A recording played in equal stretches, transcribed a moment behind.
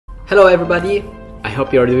Hello everybody, I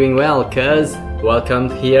hope you're doing well, cause welcome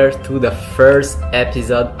here to the first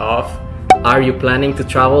episode of Are You Planning to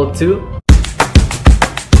Travel To?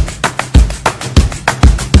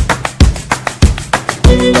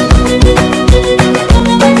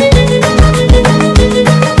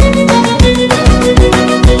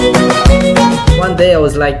 One day I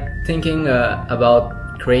was thinking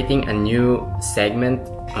about creating a new segment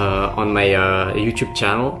on my YouTube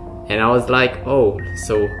channel. And I was like, oh,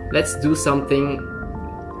 so let's do something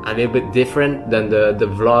a little bit different than the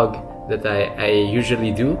vlog that I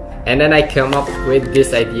usually do. And then I come up with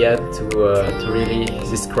this idea to really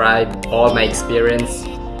describe all my experience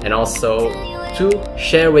and also to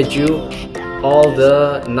share with you all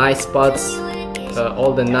the nice spots,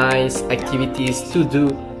 all the nice activities to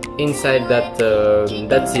do inside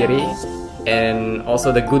that city, and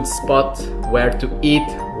also the good spot where to eat,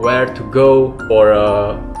 where to go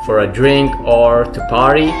for a drink or to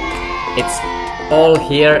party. It's all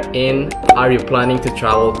here in Are You Planning to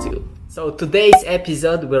Travel To? So today's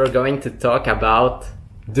episode we're going to talk about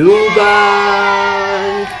Dubai.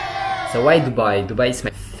 So why Dubai? Dubai is my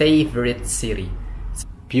favorite city. It's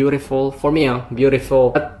beautiful for me,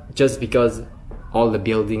 beautiful, not just because all the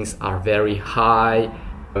buildings are very high,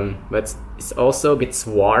 but it's also a bit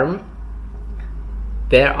warm.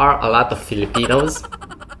 There are a lot of Filipinos.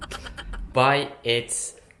 Dubai,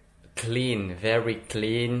 it's clean, very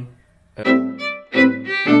clean. You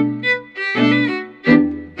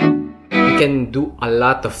can do a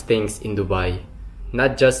lot of things in Dubai,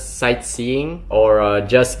 not just sightseeing or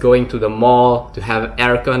just going to the mall to have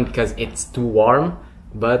aircon because it's too warm,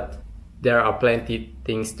 but there are plenty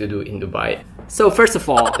things to do in Dubai. So first of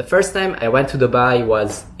all, the first time I went to Dubai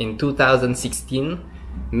was in 2016,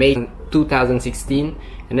 May 2016,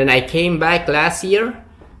 and then I came back last year,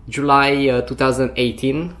 July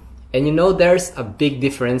 2018. And you know, there's a big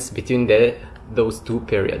difference between those two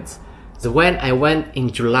periods. So when I went in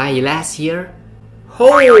July last year,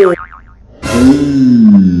 oh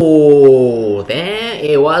damn,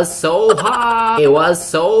 it was so hot. It was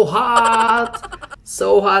so hot.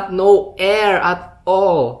 So hot, no air at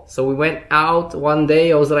all. So we went out one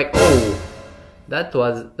day. I was like, oh, that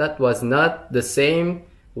was not the same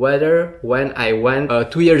weather when I went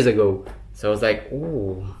 2 years ago. So I was like,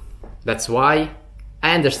 oh, that's why.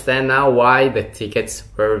 I understand now why the tickets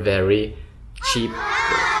were very cheap.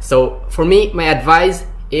 So for me, my advice,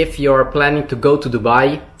 if you're planning to go to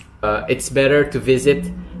Dubai, it's better to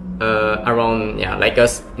visit around, like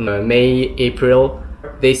us, May, April.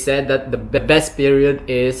 They said that the best period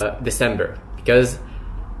is December because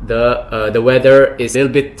the weather is a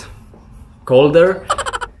little bit colder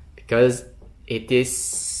because it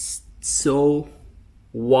is so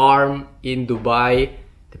warm in Dubai.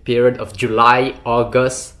 The period of July,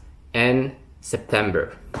 August, and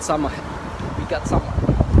September. Summer. We got some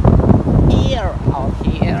air out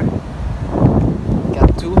here.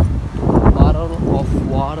 Got 2 bottles of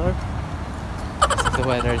water. The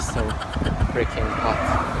weather is so freaking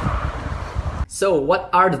hot. So, what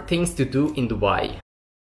are the things to do in Dubai?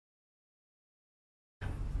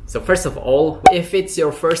 So, first of all, if it's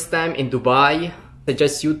your first time in Dubai, I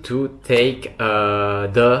suggest you to take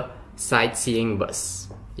the sightseeing bus.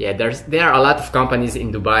 Yeah, there are a lot of companies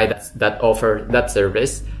in Dubai that offer that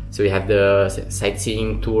service. So you have the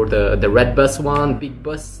sightseeing tour, the red bus one, big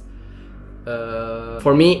bus.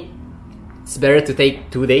 For me, it's better to take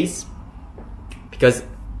 2 days because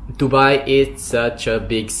Dubai is such a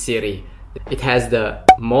big city. It has the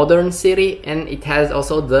modern city and it has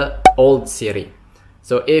also the old city.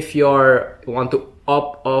 So if you want to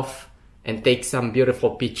off and take some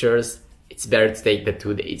beautiful pictures, it's better to take the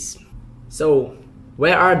 2 days. So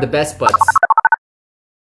where are the best spots?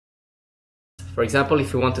 For example,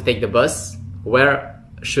 if you want to take the bus, where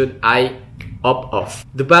should I opt off?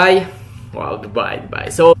 Dubai, wow, Dubai.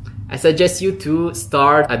 So I suggest you to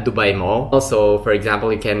start at Dubai Mall. Also, for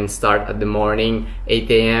example, you can start at the morning, 8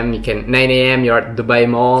 a.m. 9 a.m. you're at Dubai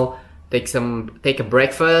Mall. Take a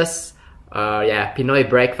breakfast. Yeah, Pinoy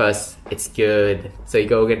breakfast. It's good. So you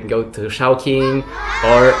go to Chowking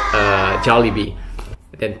or Jollibee.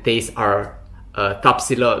 Then taste our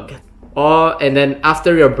Tapsilog. And then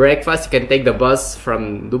after your breakfast, you can take the bus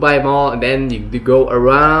from Dubai Mall, and then you go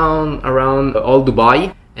around all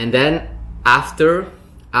Dubai. And then after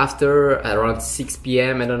around 6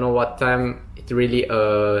 p.m. I don't know what time it really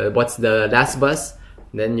what's the last bus,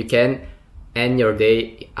 then you can end your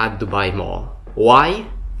day at Dubai Mall. Why?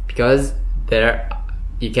 Because there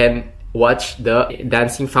you can watch the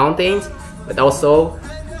dancing fountains, but also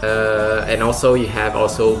and also you have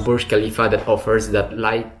also Burj Khalifa that offers that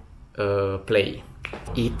light play.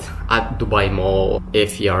 Eat at Dubai Mall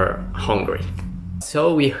if you're hungry.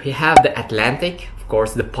 So we have the Atlantic, of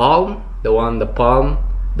course, the Palm, the Palm.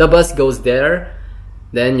 The bus goes there.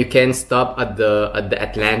 Then you can stop at the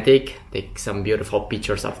Atlantic, take some beautiful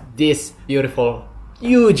pictures of these beautiful,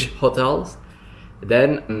 huge hotels.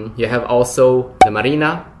 Then you have also the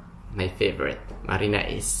Marina, my favorite. Marina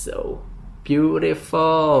is so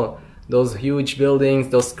beautiful. Those huge buildings,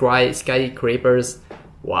 those skyscrapers.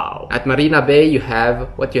 Wow. At Marina Bay, you have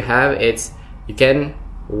you can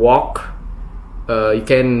walk, you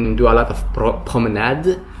can do a lot of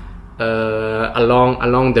promenade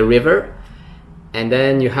along the river. And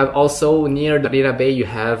then you have also near the Marina Bay, you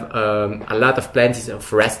have a lot of plenty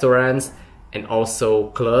of restaurants and also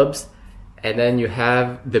clubs. And then you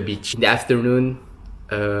have the beach. In the afternoon,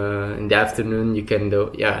 you can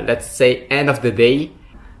do, let's say end of the day,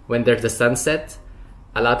 when there's the sunset,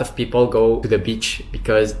 a lot of people go to the beach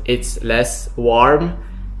because it's less warm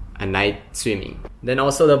at night swimming. Then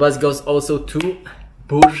also the bus goes also to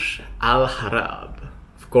Burj Al Arab.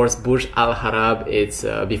 Of course, Burj Al Arab, it's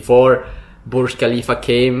before Burj Khalifa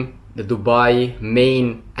came, the Dubai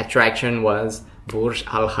main attraction was Burj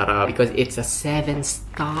Al Arab because it's a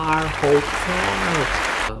 7-star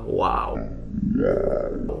hotel. Wow.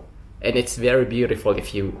 And it's very beautiful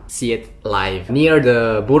if you see it live. Near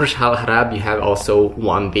the Burj Al Arab, you have also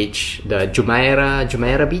one beach, the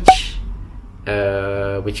Jumeirah Beach,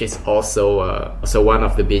 which is also one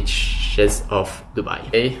of the beaches of Dubai.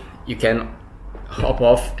 Okay, you can hop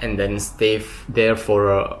off and then stay there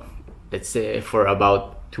for let's say for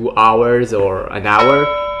about 2 hours or an hour.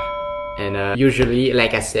 And usually,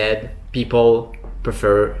 like I said, people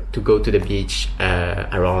prefer to go to the beach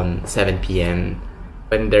around 7 p.m.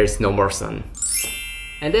 when there's no more sun.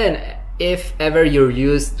 And then if ever you're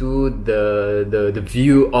used to the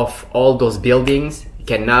view of all those buildings, you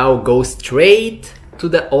can now go straight to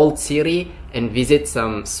the old city and visit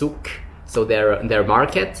some souk, so their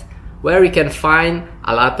market, where you can find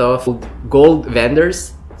a lot of gold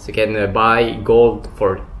vendors. So you can buy gold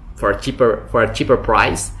for a cheaper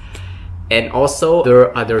price, and also there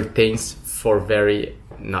are other things for very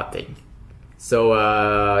nothing. So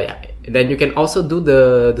then you can also do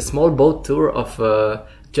the small boat tour of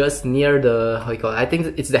just near the, how you call it? I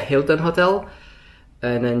think it's the Hilton Hotel,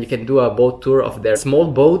 and then you can do a boat tour of their small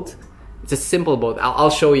boat. It's a simple boat. I'll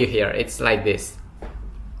show you here. It's like this.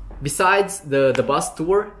 Besides the bus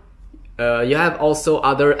tour, you have also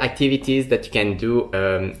other activities that you can do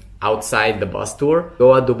outside the bus tour.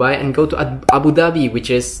 Go to Dubai and go to Abu Dhabi, which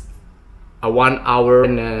is a 1 hour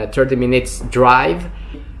and 30 minutes drive.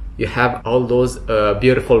 You have all those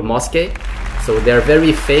beautiful mosques. So they're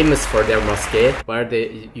very famous for their mosque, where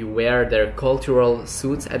you wear their cultural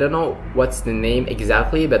suits. I don't know what's the name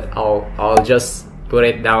exactly, but I'll just put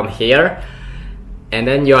it down here. And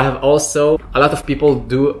then you have also a lot of people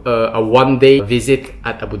do a one-day visit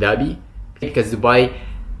at Abu Dhabi, because Dubai,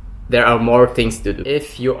 there are more things to do.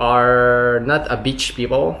 If you are not a beach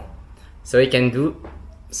people, so you can do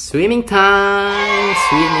swimming time.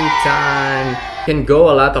 You can go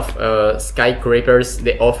a lot of skyscrapers.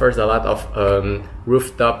 They offers a lot of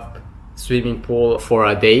rooftop swimming pool for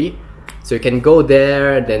a day. So you can go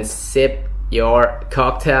there, then sip your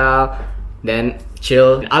cocktail, then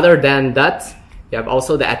chill. Other than that, you have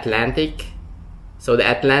also the Atlantic. So the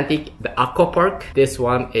Atlantic, the aqua park, this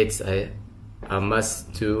one, it's a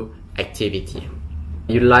must-do activity.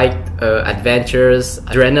 You like adventures,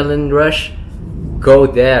 adrenaline rush, go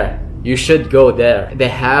there. You should go there. They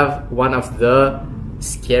have one of the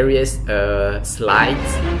scariest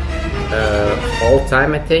slides of all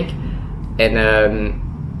time, I think. And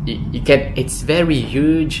you can, it's very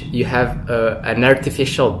huge. You have an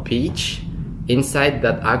artificial beach inside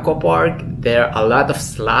that aqua park. There are a lot of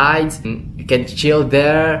slides. You can chill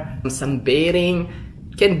there, some bathing.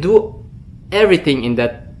 You can do everything in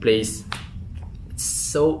that place. It's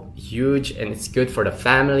so huge, and it's good for the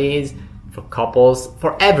families, for couples,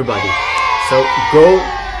 for everybody. So go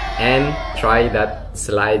and try that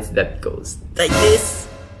slides that goes like this.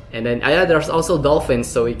 And then there's also dolphins,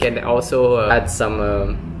 so you can also add some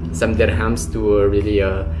dirhams to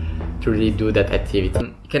really do that activity.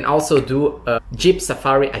 You can also do a jeep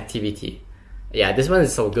safari activity. Yeah, this one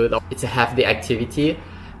is so good. It's a half-day activity.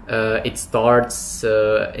 It starts in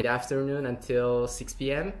the afternoon until 6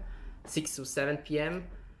 p.m., 6 to 7 p.m.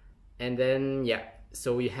 And then, yeah,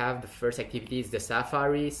 so we have the first activity is the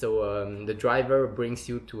safari. So the driver brings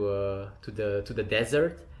you to the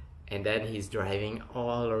desert, and then he's driving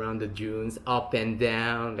all around the dunes, up and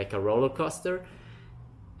down, like a roller coaster.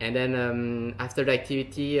 And then after the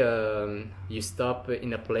activity, you stop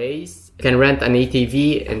in a place. You can rent an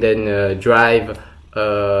ATV and then drive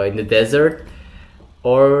in the desert,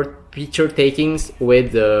 or picture takings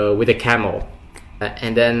with a camel.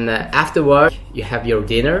 And then afterward you have your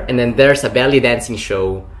dinner, and then there's a belly dancing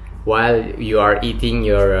show while you are eating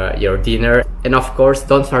your dinner. And of course,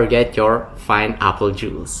 don't forget your fine apple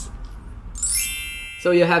juice.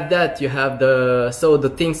 So you have that, you have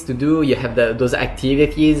the things to do, you have those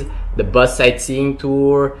activities, the bus sightseeing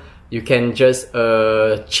tour. You can just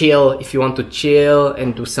chill if you want to chill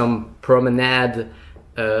and do some promenade.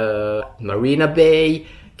 Marina Bay, you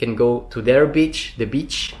can go to their beach, the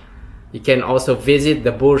beach. You can also visit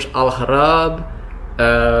the Burj Al Arab,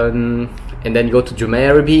 and then go to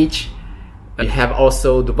Jumeirah Beach. You have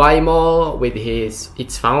also Dubai Mall with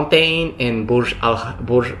its fountain and Burj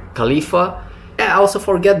Khalifa. I also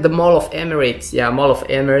forget the Mall of Emirates. Yeah, Mall of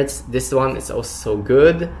Emirates. This one is also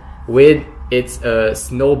good with its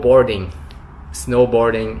snowboarding.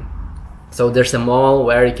 So there's a mall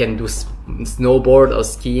where you can do snowboard or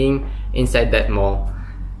skiing inside that mall.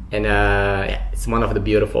 And yeah, it's one of the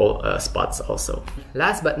beautiful spots also.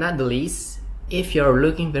 Last but not the least, if you're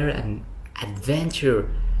looking for an adventure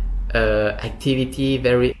activity,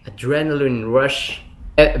 very adrenaline rush,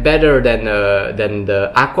 better than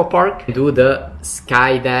the aqua park, do the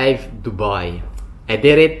Skydive Dubai. I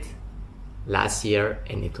did it last year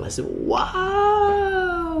and it was wow!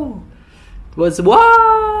 It was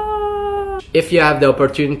wow! If you have the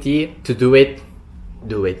opportunity to do it,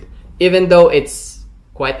 do it. Even though it's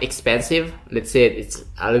quite expensive, let's say it's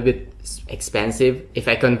a little bit expensive. If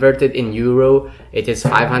I convert it in euro, it is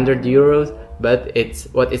 500 euros, but it's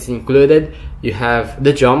what is included. You have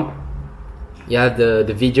the jump, you have the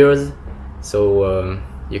videos, so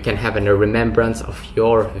you can have a remembrance of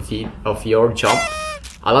your jump.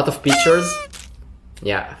 A lot of pictures,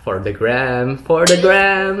 yeah, for the gram,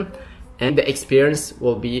 and the experience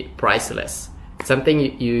will be priceless.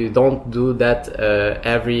 Something you don't do that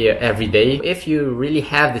every day. If you really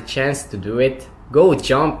have the chance to do it, go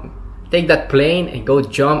jump. Take that plane and go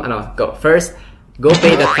jump. And go first. Go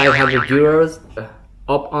pay that 500 euros.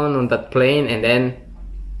 Up on that plane and then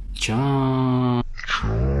jump,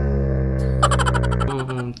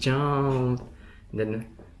 jump. And then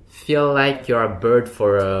feel like you're a bird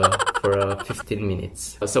for 15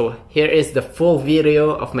 minutes. So here is the full video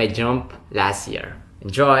of my jump last year.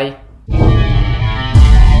 Enjoy.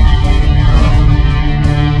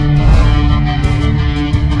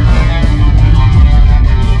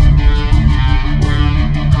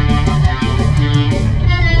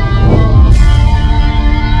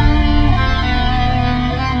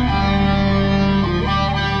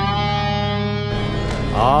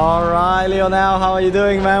 Alright, Lionel, how are you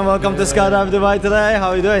doing, man? Welcome to Skydive Dubai today. How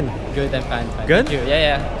are you doing? Good, I'm fine. Good? Thank you.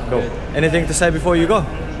 Yeah. Cool. Good. Anything to say before you go?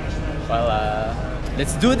 Well,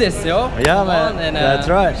 let's do this, yo. Yeah, Come man. on, and, That's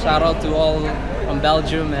right. Shout out to all from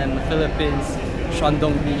Belgium and Philippines.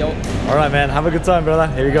 Shandong yo. Alright, man. Have a good time, brother.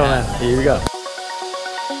 Here we go, man. Here we go.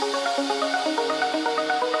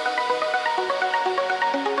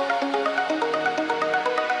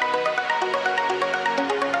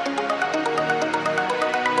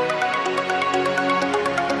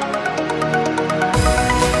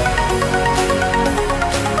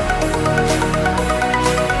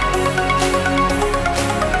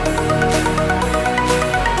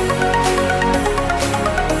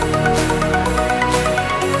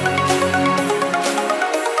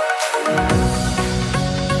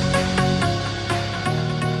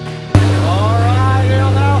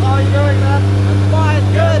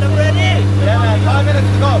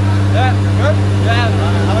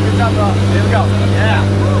 Here we go. Yeah.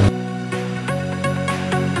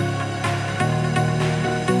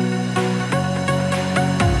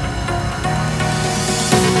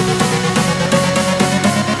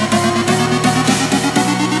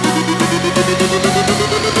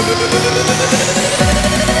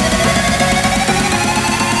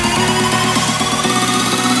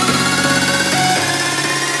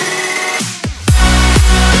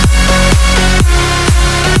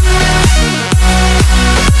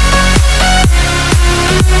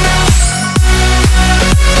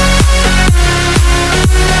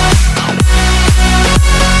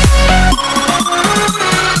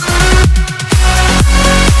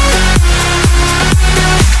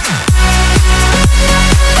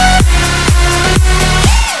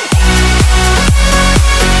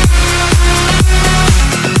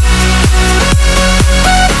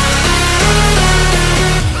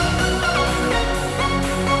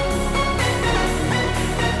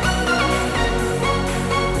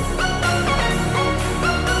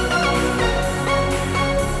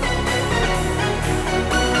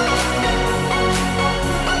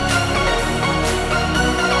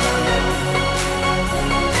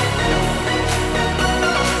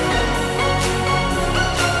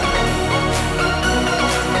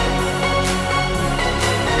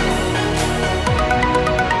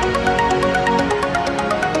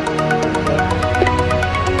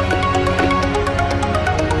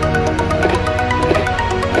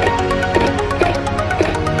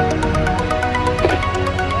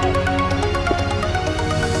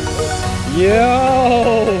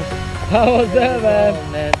 How was that, man?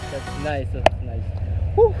 Oh man, that's nice. That's nice.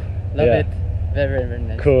 Woo. Love Yeah. it. Very, very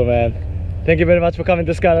nice. Cool, man. Thank you very much for coming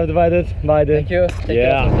to Skydive Dubai, dude. Bye, dude. Thank you. Thank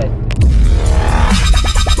Yeah. you. Okay.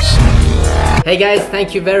 Hey guys,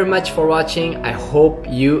 thank you very much for watching. I hope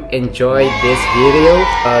you enjoyed this video.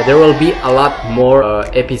 There will be a lot more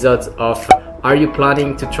episodes of Are You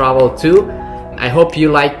Planning to Travel Too? I hope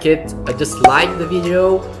you like it. Just like the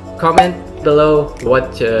video, comment below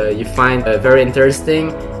what you find very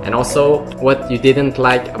interesting, and also what you didn't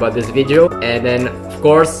like about this video. And then of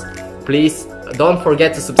course, please don't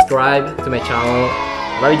forget to subscribe to my channel.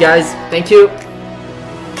 Love you guys. Thank you.